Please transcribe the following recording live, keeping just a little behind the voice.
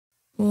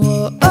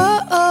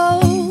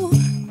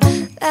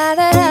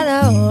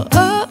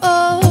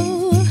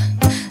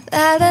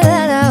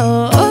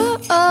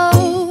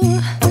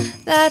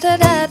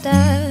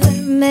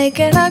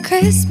making our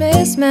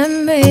Christmas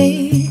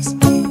memories.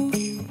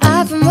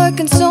 I've been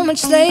working so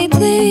much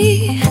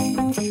lately,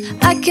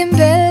 I can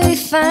barely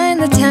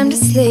find the time to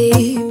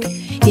sleep.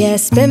 Yeah, I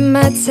spend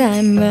my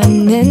time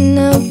running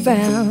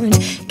around,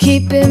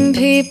 keeping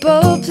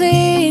people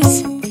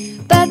pleased.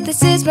 But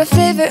this is my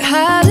favorite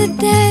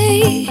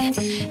holiday.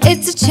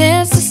 It's a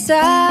chance to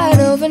start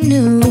over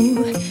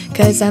new.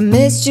 'Cause I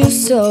missed you,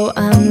 so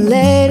I'm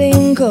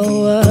letting go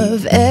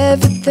of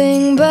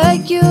everything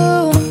but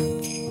you.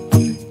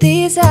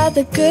 These are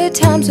the good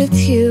times with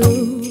you.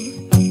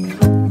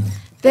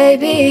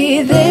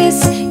 Baby, this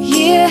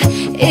year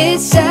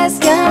it's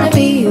just gonna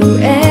be you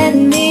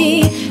and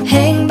me.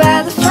 Hang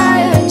by the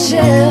fire and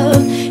chill.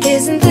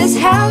 Isn't this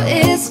how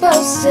it's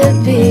supposed to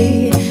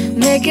be?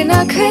 Making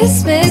our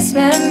Christmas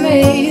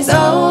memories.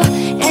 Oh,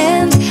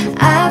 and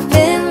I've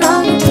been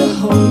longing to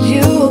hold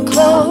you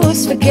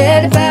close.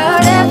 Forget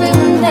about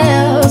everyone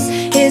else.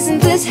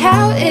 Isn't this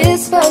how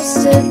it's supposed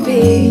to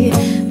be?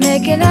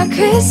 Making our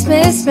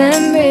Christmas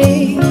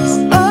memories.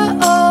 Oh,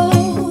 oh,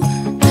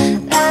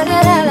 la la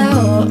la la,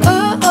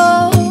 oh,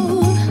 oh,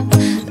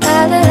 la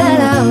la la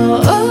la,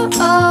 oh,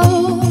 oh,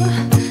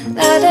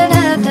 la la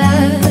la la.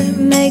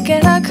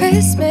 Making our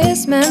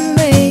Christmas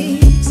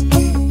memories.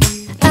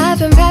 I've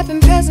been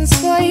wrapping presents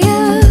for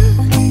you.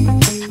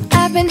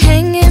 I've been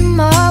hanging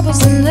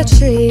marbles in the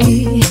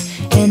tree,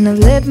 and I've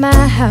lit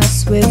my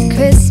house with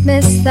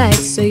Christmas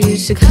lights. So you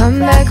should come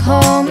back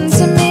home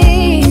to me.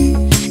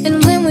 And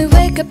when we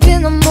wake up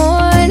in the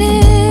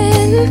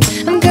morning,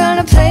 I'm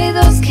gonna play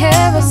those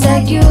carols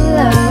that you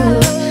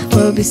love.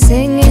 We'll be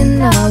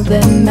singing all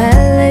the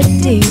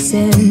melodies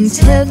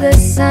until the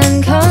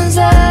sun comes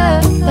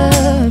up.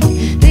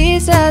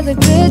 These are the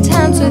good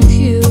times with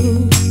you.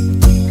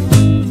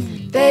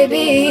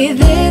 Baby,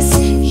 this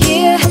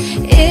year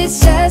it's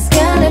just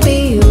gonna be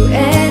you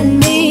and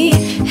me.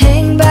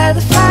 Hang by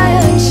the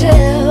fire and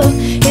chill.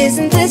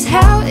 Isn't this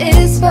how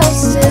it's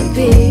supposed to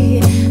be?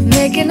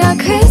 Making our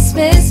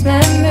Christmas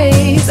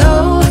memories.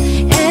 Oh,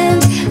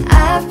 and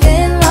I've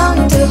been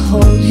longing to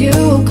hold you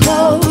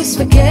close.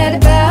 Forget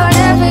about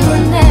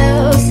everyone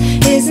else.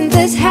 Isn't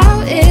this how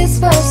it's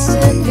supposed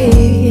to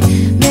be?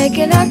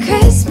 Making our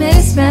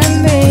Christmas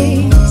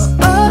memories.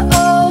 Oh,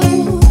 oh,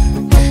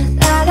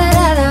 la la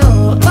la la,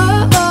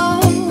 oh,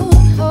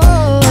 oh,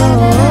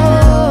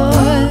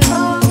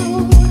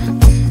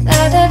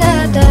 la la la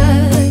la.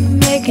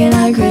 Making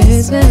our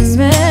Christmas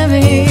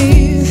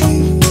memories.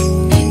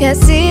 Yes,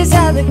 these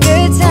are the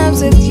good times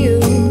with you.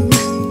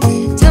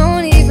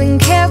 Don't even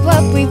care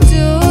what we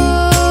do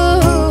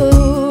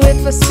if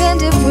I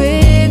spend it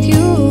with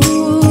you.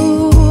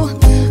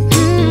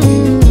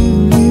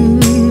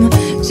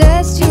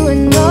 Just you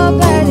and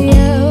nobody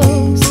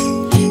else.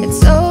 It's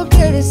so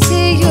good to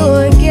see you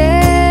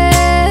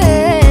again,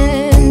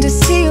 to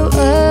see you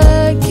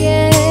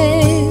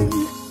again.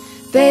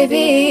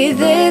 Baby,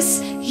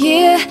 this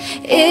year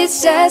it's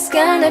just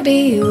gonna be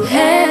you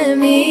and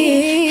me.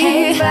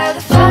 Hang by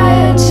the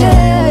fire and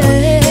chill.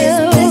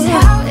 Isn't this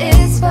how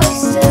it's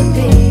supposed to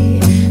be?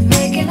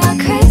 Making our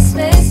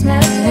Christmas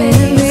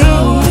memories.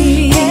 Oh,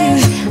 yeah.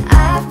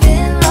 I've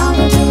been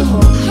longing to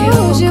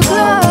hold you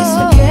close.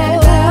 Forget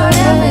about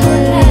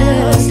everyone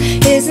else.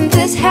 Isn't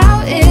this how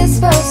it's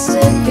supposed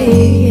to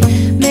be?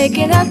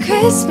 Making our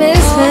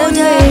Christmas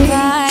memories.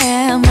 I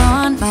am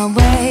on my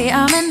way,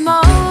 I'm in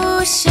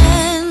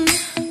motion.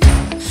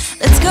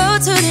 Let's go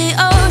to the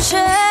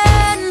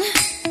ocean.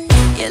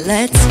 Yeah,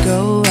 let's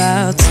go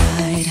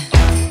outside.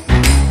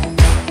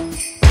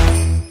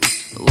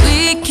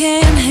 We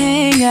can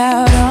hang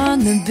out on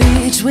the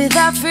beach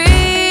without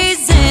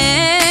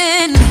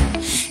freezing.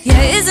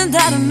 Yeah, isn't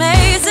that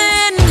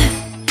amazing?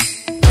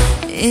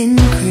 In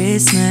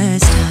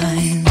Christmas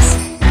times,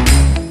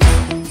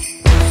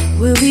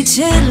 we'll be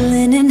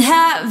chilling and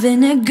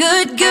having a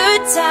good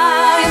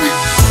time.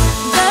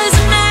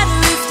 Doesn't matter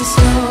if the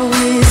snow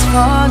is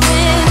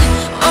falling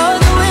or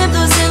the wind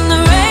blows and the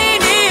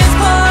rain is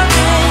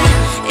pouring.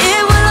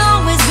 It will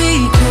always be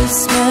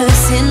Christmas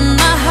in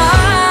my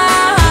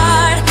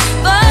heart.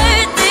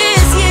 But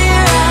this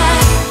year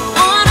I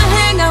wanna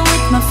hang out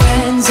with my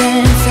friends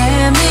and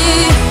family,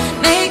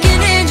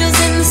 making angels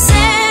in the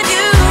sand.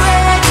 You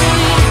ready?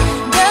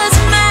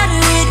 Doesn't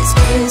matter, it is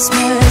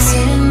Christmas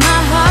in my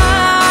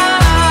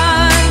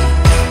heart.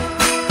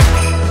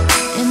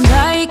 And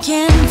I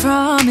can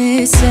promise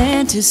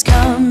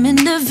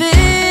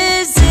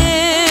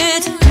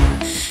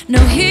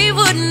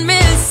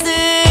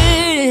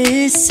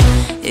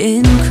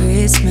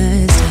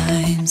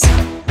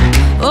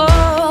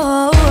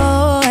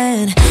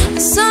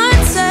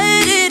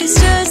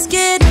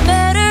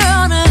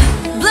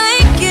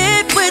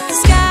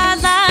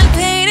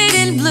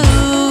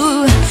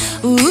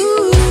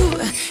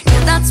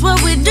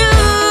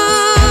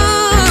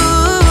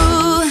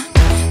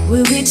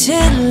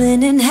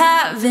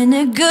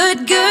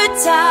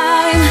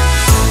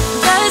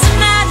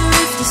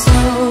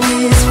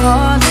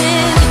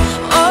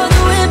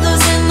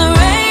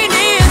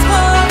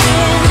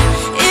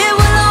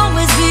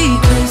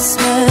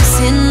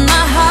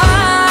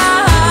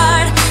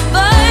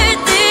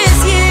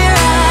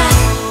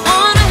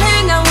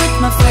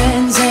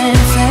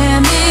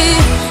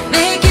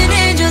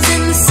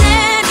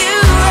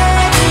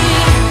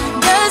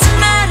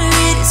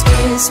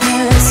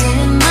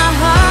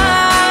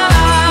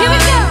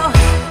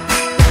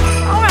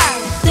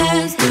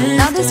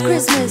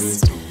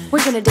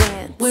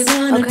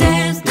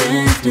dance,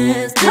 dance,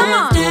 dance,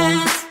 dance,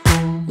 dance.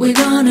 We're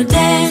gonna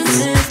dance,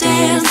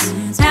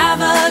 dance, have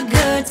a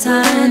good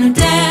time.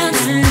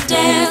 Dance,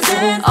 dance,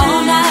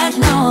 all night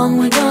long.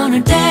 We're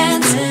gonna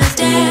dance,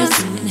 dance,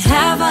 and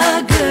have a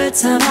good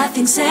time. I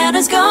think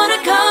Santa's gonna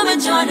come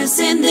and join us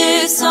in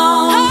this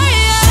song.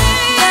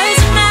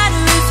 Doesn't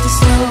matter if the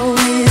snow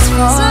is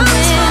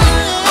falling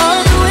or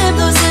the wind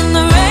blows and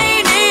the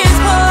rain is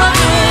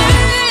pouring.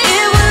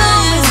 It will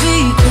always be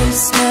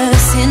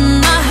Christmas in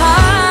my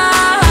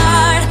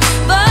heart.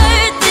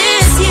 But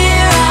this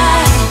year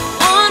I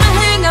wanna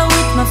hang out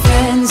with my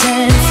friends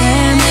and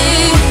family,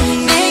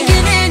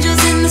 making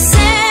angels in the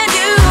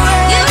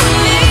sanctuary.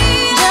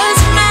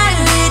 Doesn't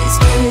matter, it is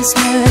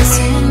Christmas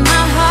in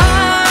my heart.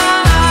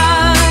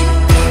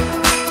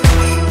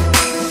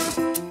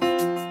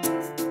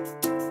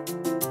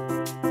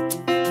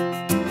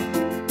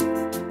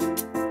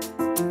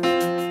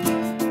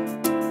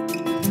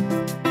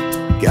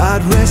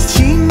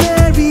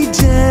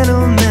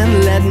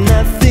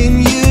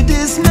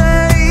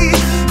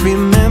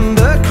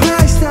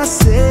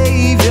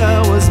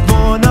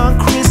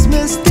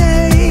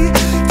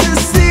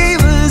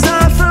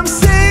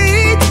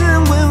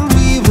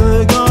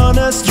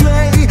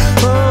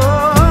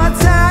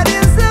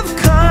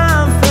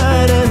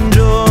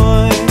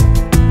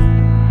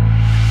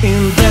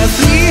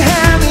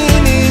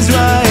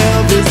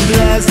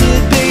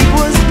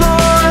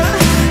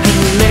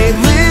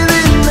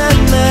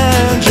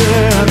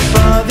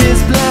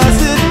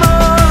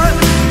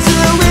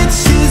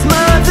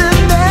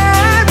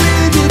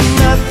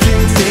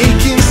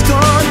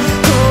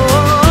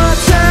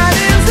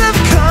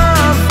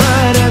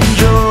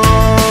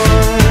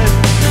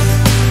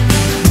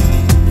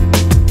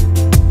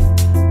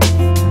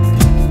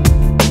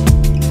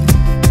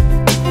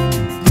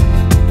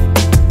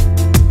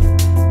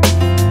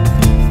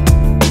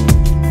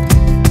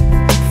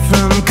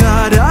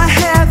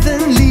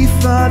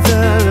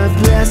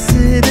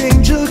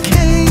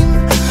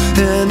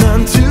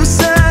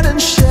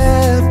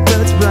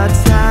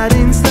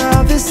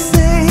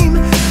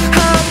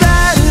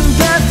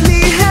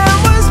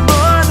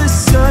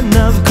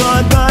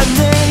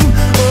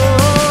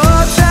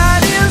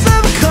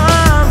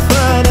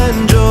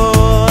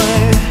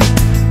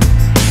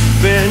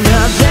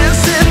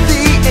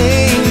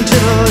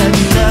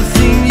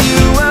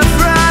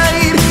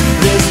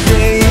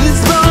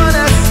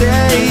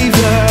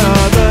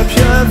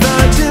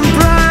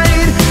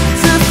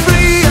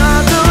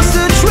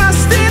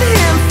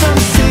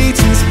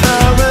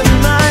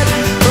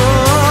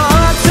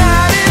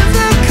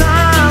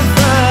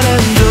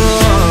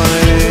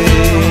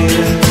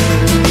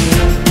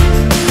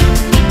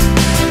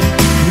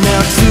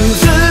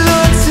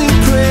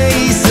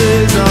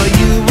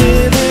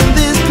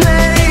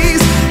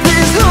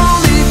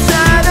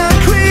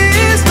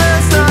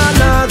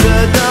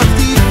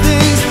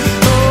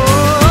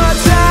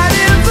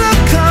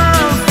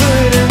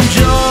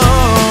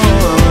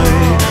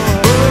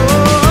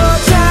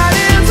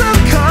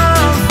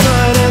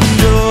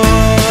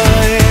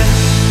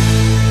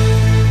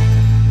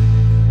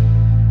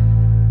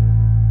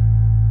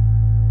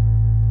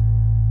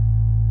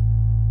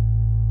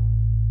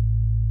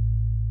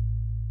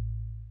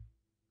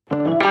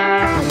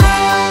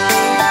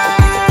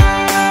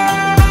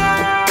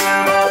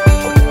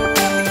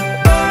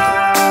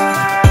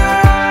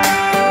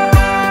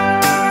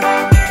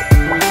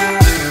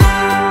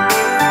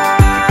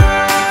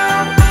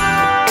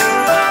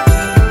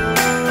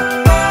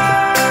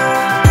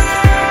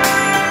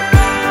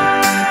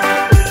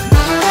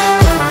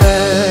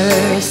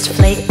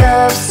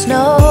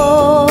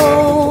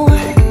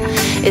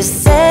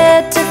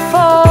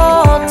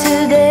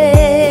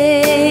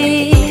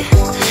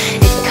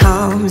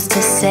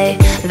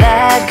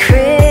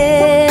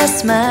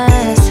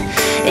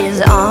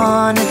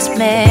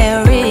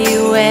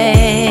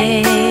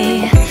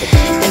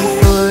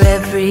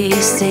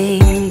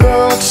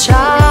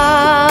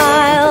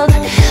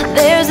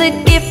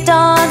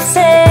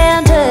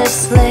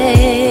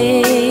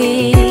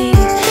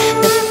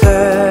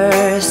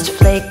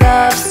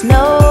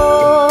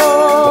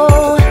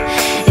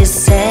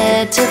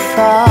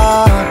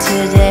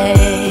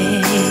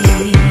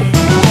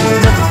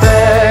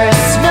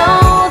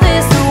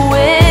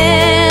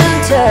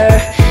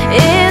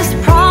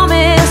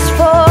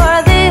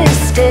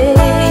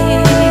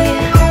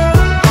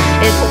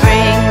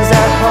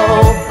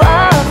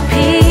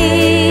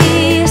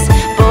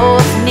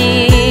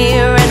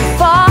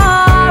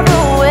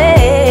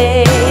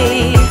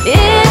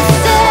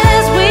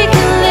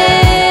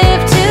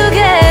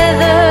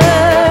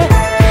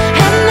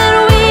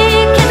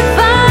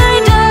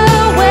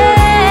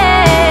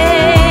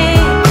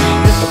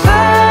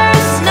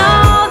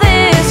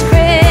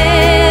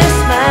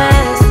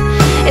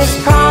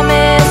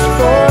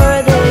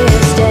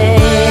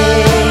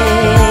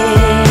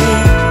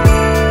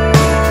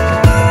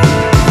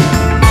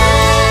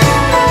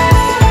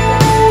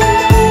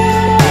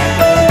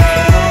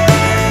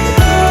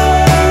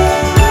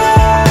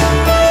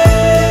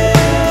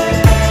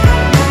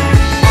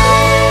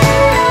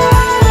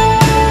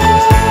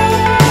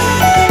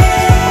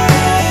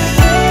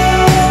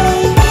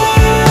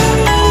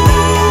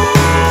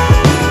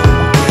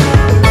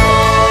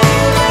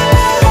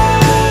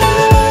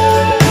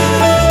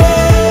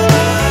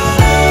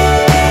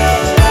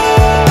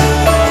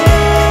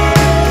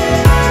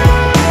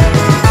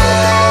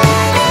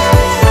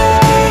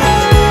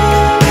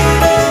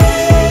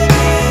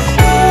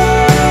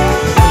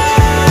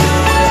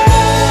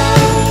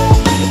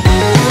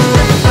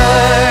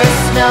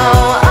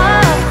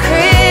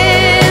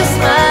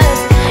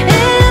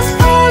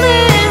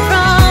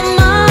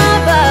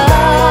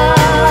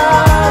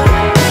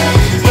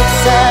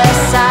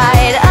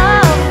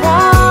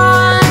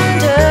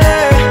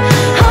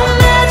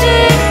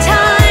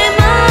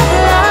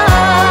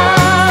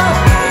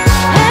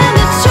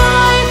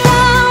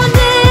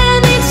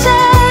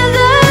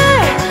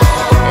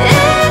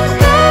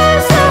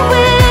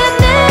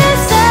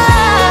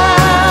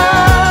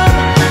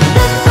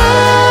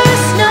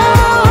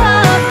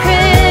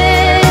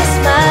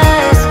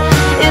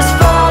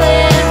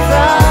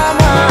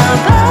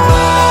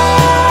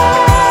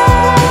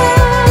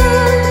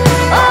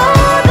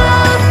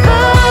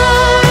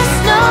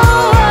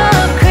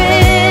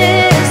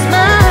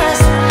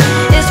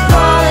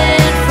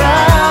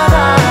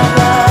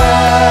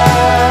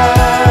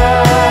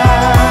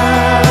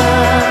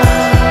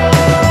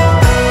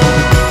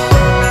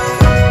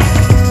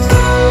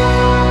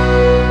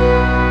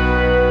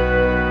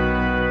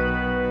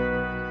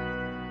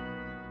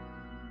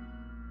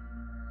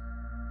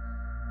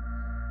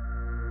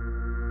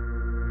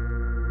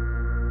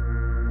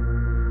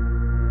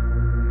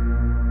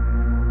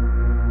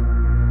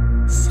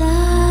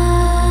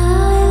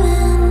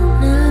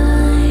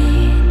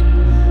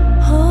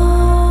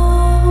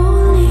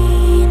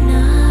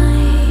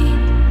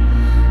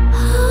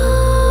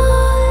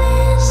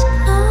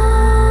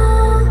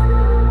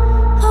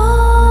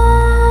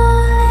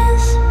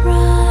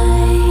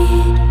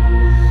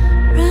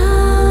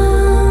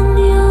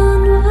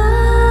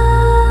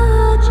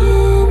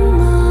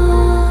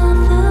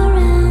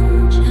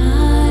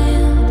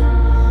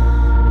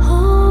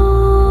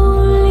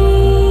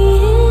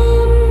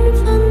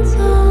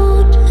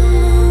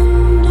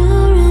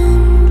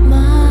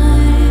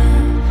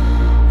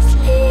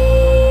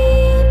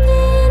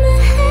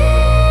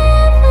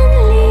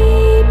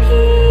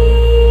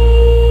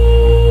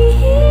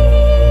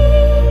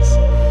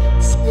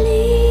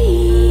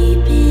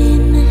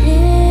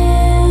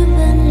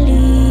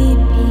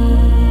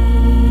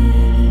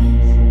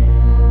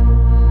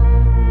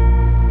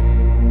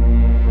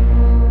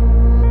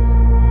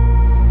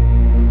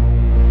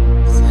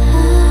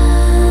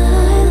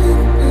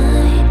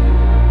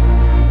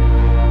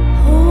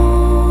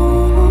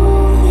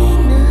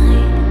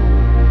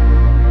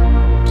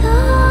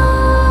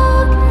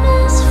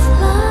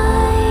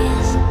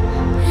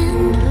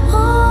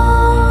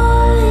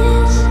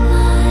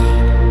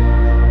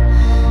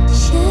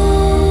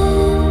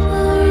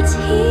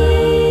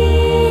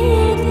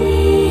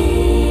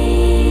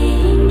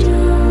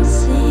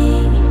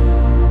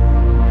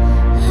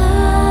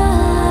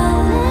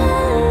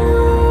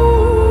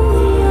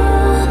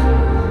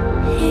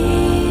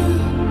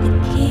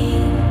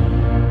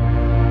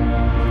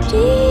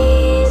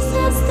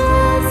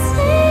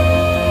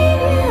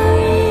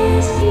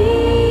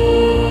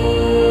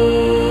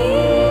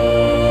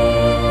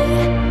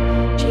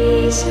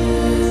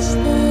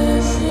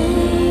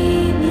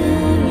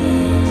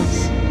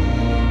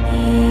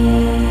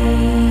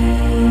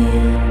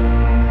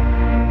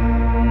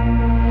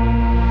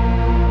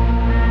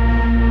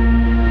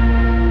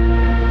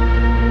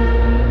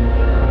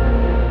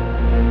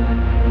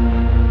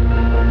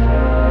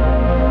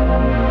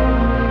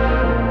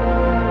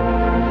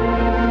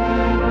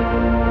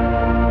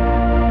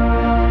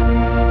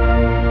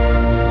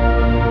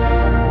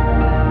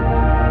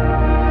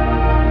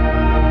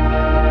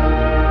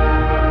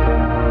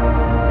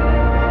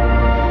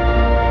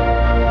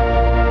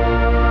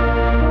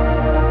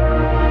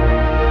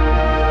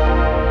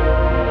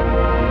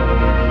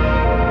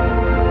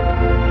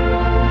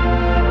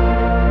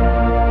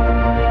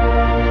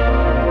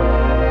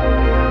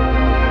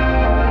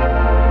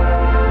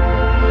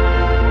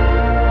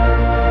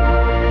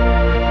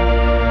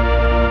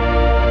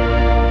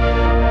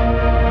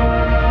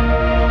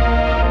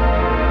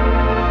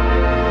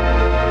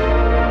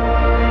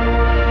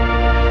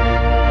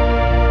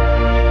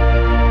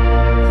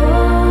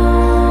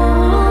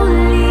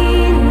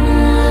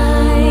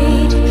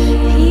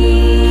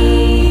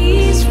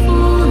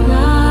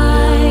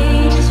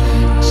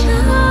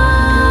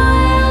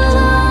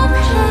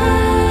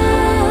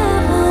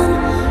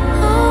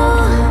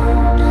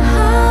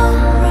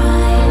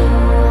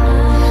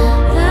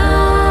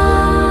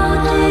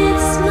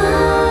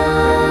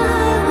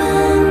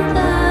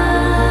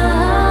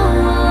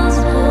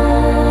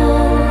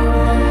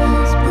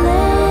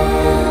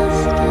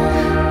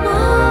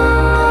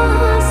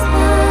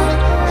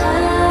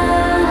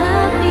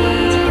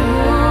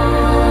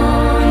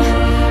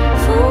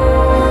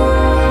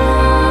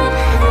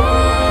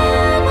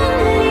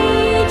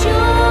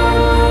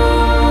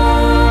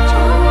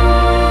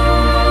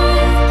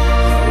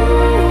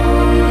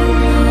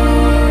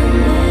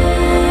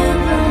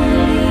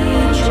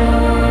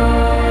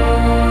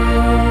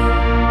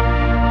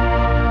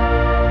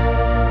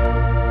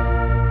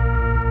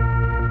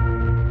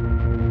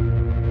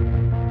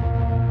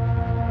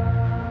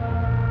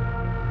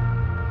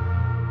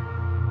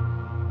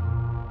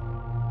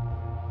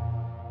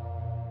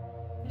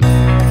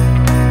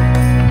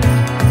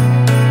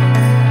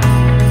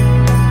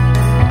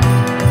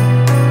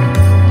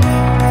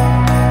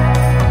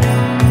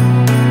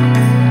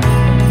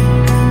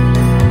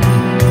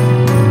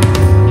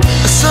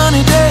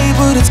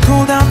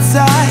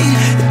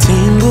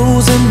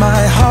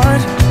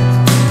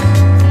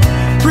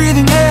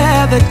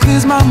 that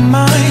clears my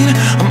mind.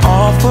 I'm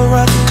all for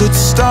a good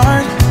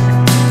start.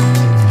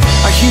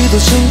 I hear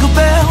those jingle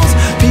bells,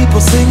 people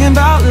singing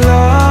about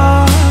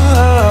love.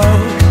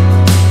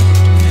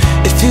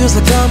 It feels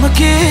like I'm a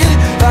kid,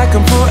 like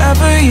I'm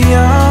forever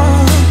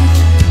young.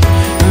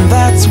 And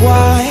that's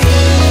why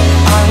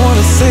I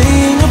wanna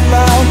sing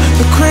about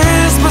the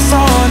Christmas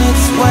on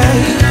its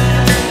way.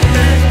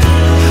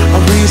 A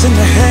reason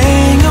to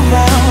hang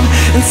around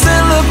and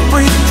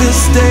celebrate this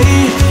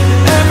day.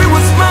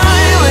 Everyone's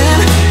smiling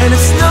and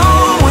it's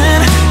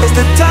snowing. It's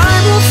the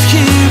time of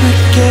year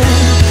again.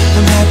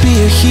 I'm happy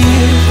you're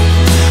here,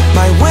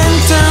 my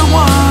winter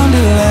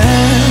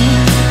wonderland.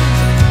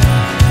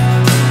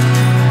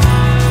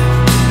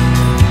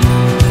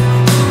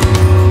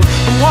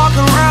 I'm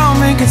walking around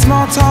making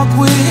small talk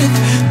with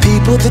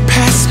people that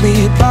pass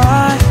me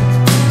by.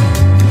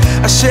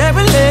 I share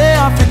a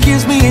laugh, it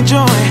gives me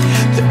joy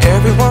that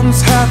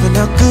everyone's having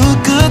a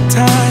good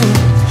time.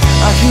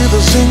 I hear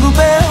those jingle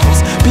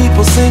bells,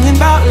 people singing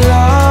about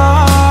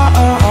love.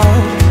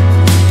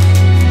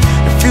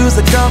 It feels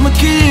like I'm a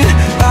kid,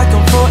 like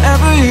I'm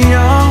forever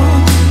young.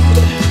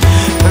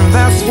 And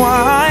that's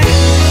why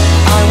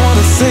I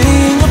wanna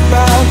sing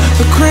about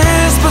the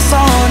Christmas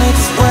on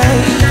its way.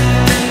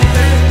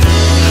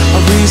 A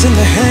reason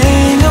to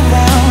hang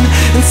around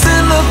and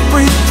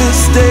celebrate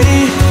this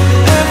day.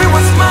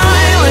 Everyone's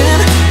smiling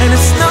and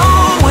it's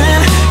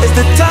snowing. It's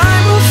the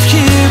time of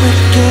year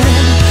again.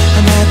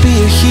 I'm happy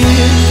you're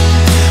here,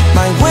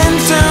 my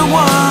winter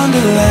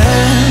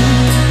wonderland.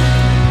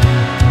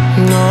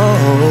 No,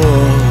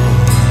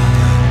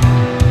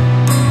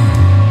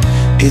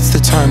 it's the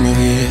time of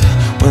year,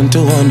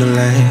 winter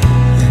wonderland.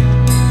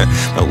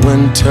 My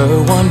winter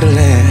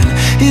wonderland.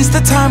 It's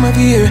the time of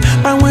year,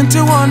 my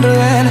winter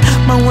wonderland,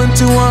 my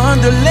winter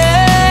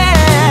wonderland.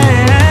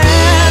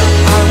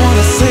 I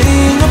wanna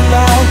sing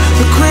about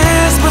the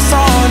Christmas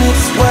on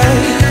its way.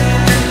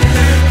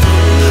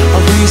 A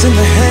reason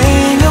to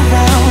hang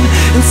around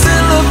and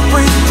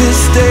celebrate this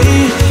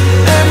day.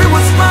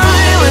 Everyone's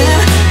smiling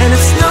and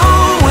it's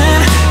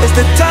snowing. It's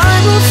the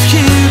time of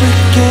year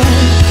again.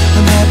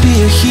 I'm happy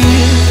you're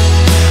here,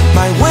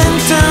 my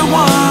winter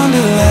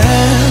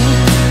wonderland.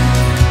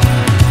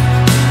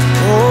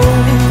 Oh,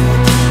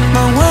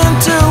 my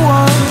winter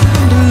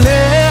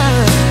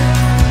wonderland.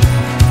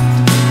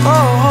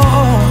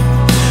 Oh,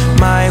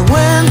 my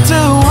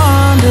winter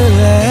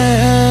wonderland.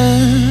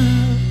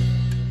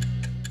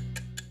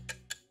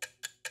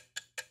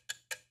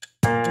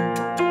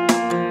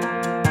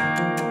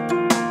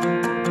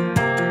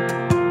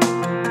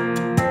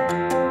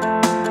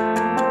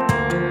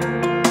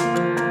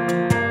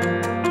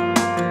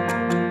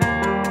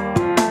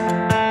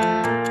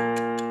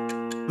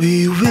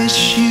 We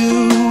wish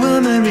you a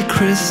Merry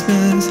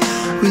Christmas.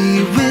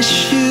 We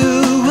wish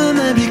you a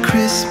Merry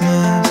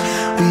Christmas.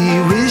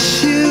 We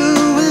wish you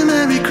a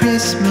Merry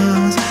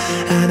Christmas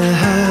and a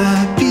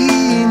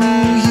Happy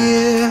New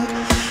Year.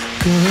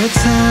 Good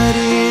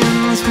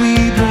tidings we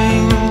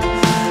bring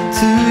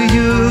to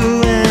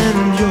you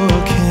and your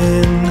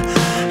kin.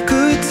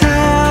 Good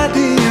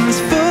tidings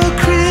for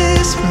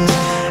Christmas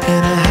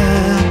and a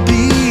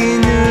Happy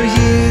New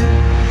Year.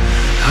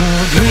 Oh,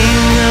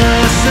 bring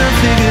us some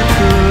figgy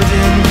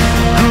pudding.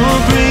 Oh,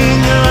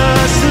 bring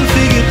us some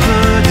figgy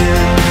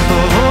pudding.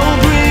 Oh,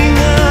 bring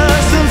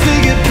us some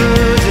figgy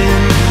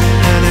pudding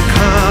and a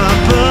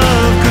cup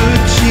of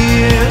good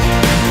cheer.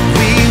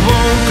 We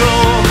won't go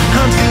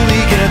until we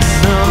get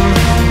some.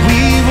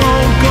 We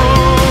won't go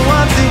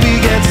until we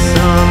get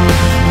some.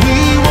 We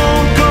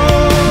won't go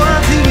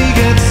until we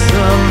get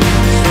some.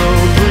 So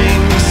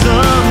bring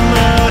some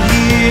out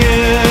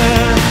here.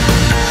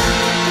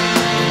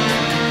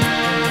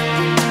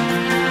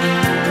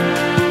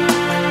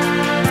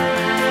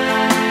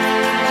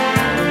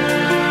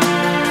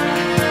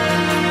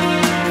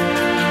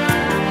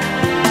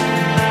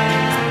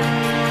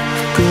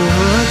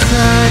 Good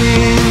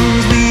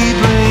tidings we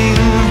bring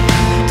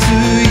to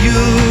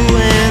you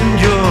and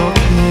your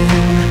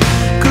kin.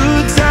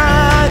 Good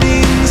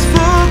tidings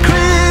for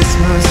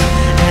Christmas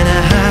and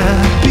a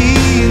Happy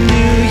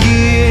New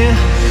Year.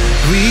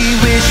 We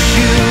wish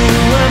you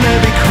a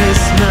Merry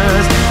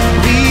Christmas.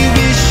 We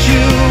wish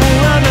you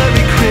a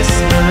Merry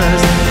Christmas.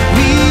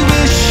 We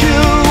wish you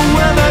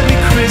a Merry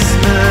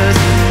Christmas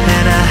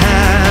and a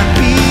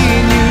Happy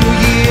New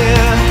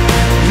Year.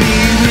 We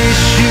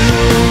wish you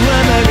a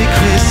Merry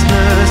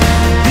Christmas.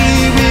 We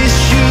wish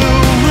you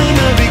a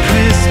Merry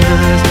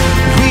Christmas.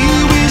 We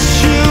wish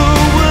you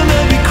a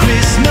Merry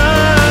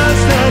Christmas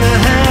and a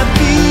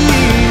Happy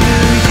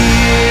New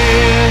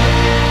Year.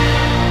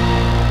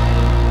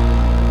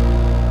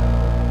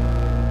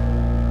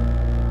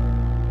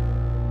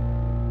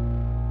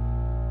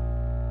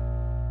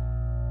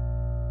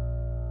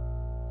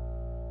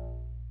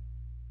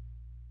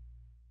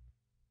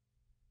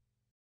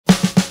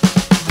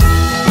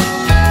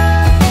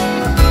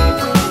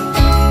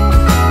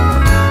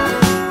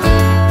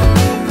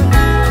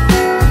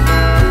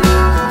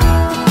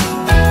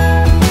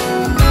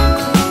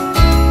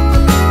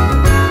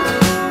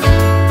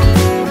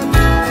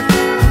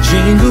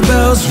 Jingle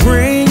bells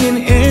ringing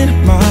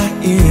in my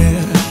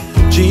ear.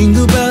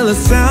 Jingle bell, a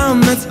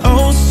sound that's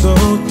oh so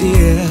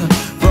dear.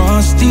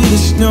 Frosty the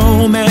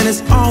snowman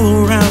is all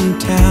around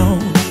town.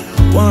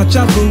 Watch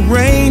out for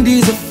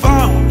reindeers are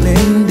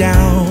falling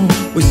down.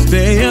 We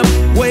stay up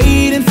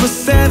waiting for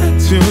Santa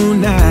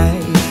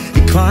tonight.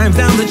 He climbs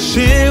down the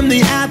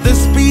chimney at the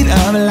speed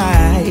of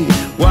light,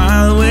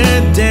 while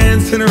we're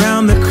dancing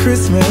around the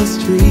Christmas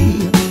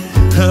tree,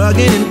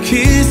 hugging and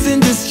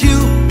kissing just you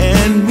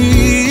and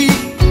me.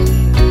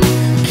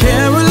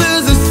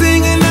 Carolers are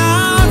singing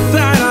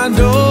outside our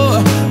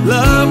door,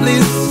 lovely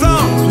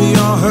songs we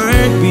all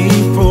heard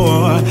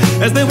before,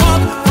 as they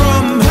walk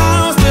from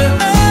house to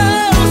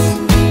house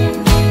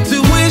to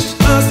wish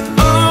us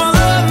all a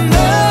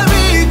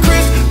Merry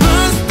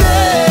Christmas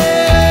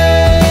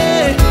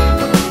Day.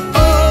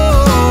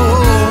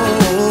 Oh,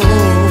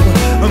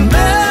 a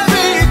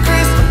Merry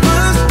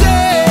Christmas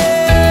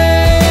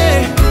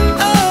Day.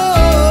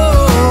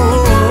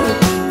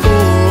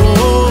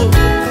 Oh,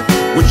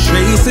 we're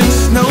chasing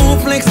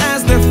snowflakes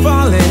as they're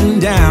falling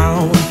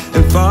down,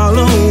 and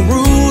follow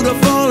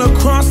Rudolph all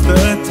across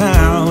the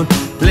town.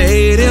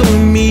 Later we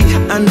meet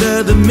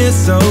under the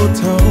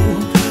mistletoe,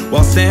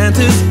 while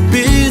Santa's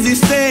busy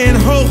saying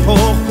ho ho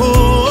ho.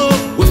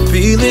 We're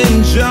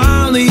feeling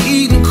jolly,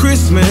 eating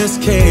Christmas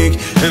cake,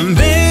 and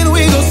then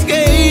we go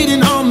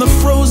skating on the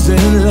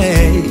frozen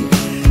lake,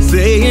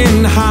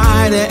 saying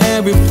hi to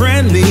every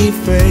friendly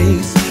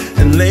face,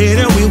 and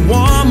later we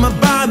warm up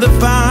by the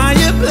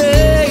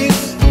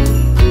fireplace.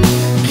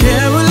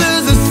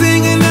 Carolers are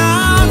singing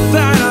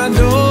outside our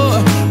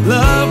door,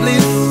 lovely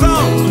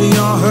songs we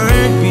all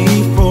heard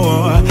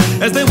before,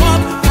 as they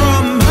walk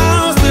from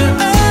house to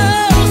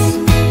house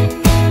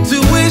to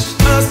wish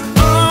us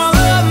all a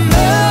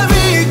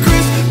Merry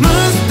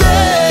Christmas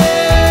Day.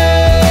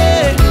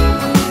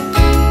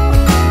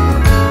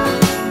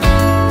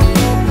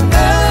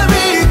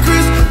 Merry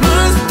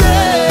Christmas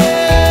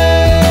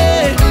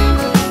Day.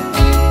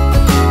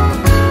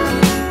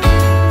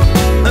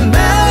 A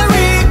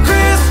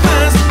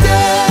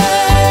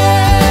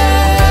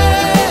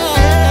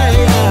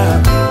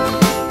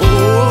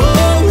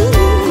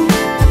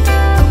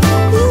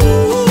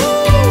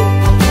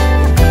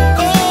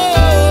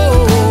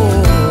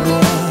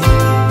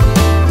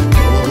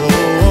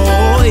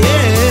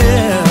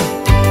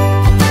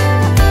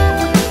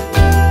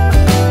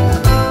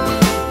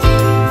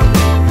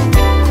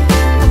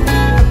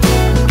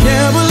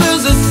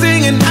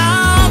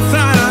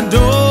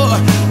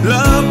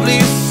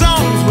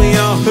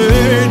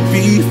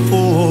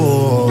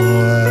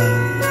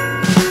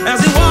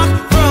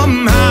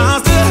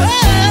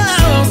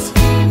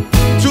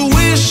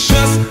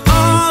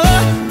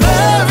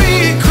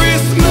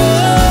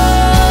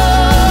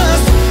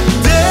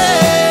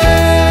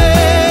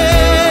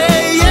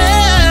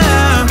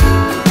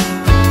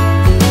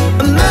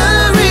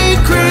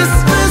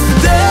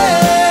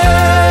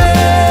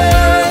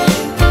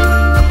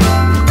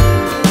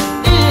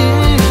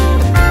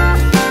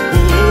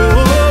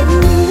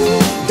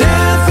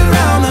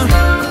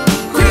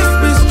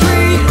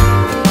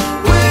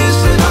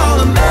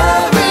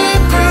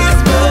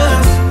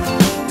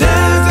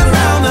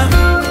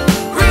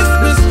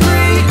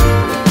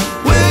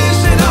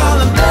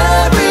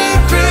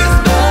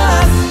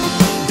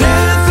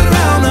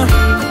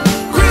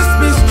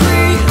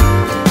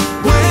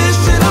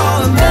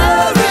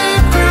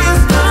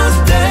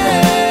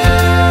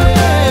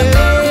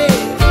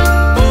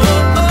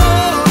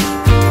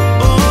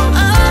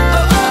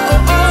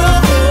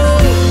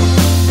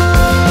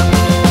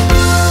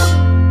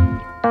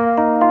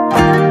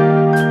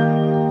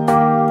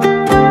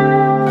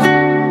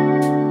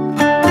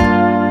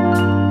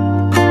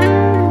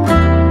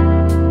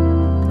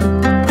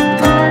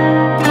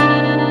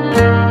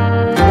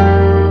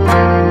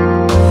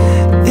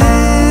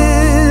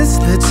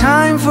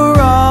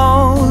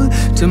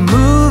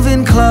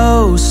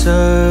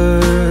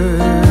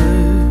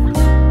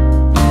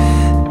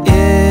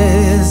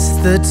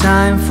the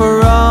time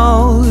for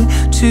all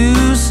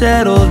to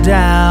settle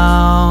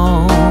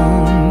down.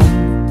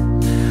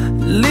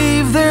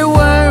 Leave their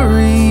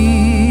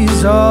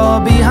worries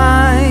all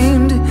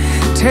behind.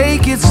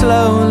 Take it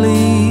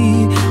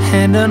slowly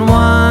and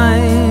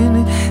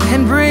unwind,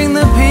 and bring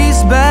the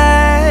peace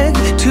back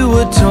to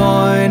a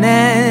torn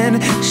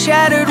and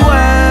shattered world.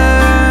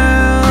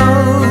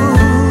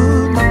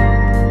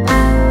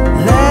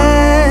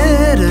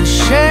 Let us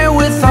share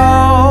with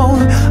all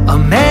a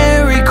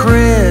Merry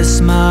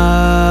Christmas.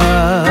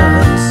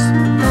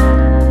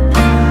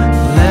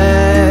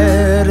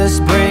 Let us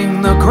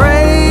bring the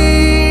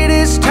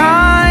greatest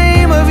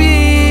time of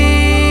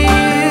year.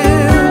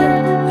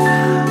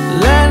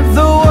 Let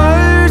the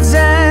words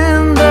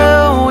and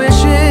the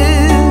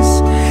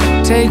wishes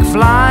take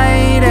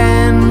flight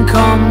and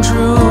come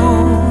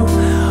true,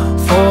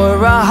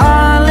 for a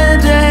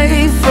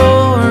holiday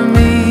for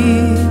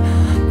me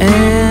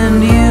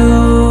and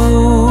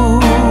you.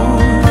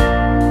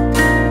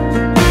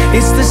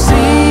 It's the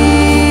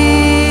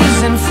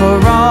season for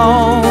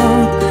all,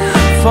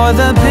 for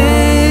the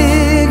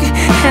big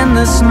and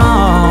the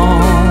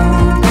small,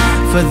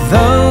 for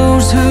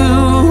those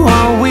who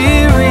are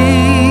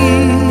weary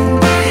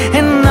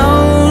and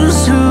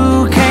those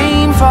who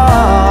came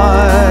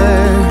far.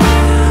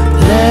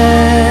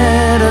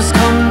 Let us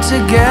come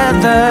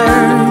together,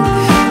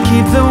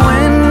 keep the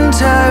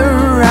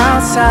winter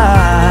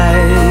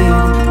outside,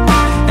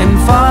 and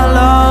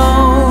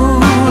follow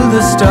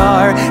the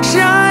star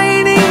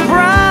shining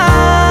bright.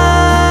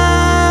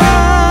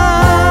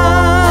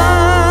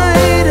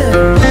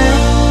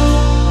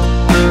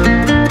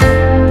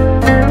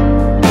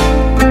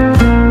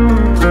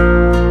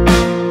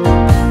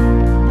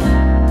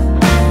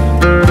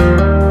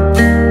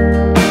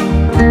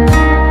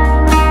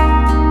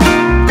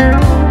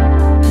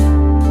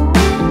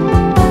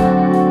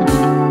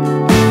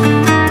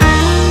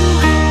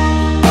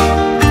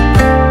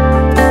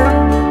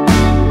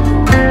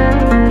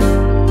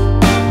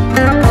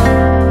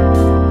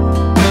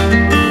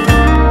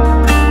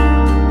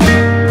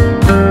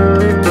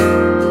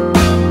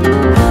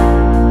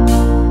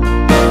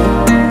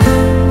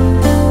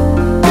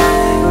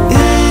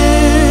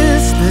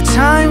 It's the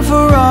time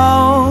for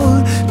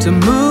all to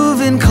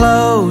move in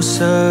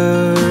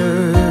closer.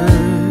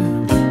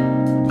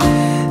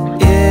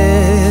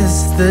 It's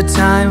the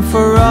time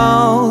for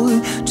all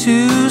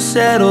to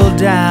settle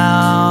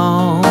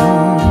down.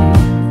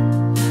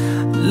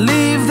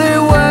 Leave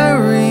their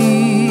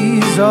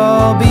worries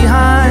all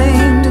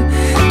behind.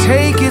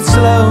 Take it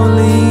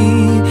slowly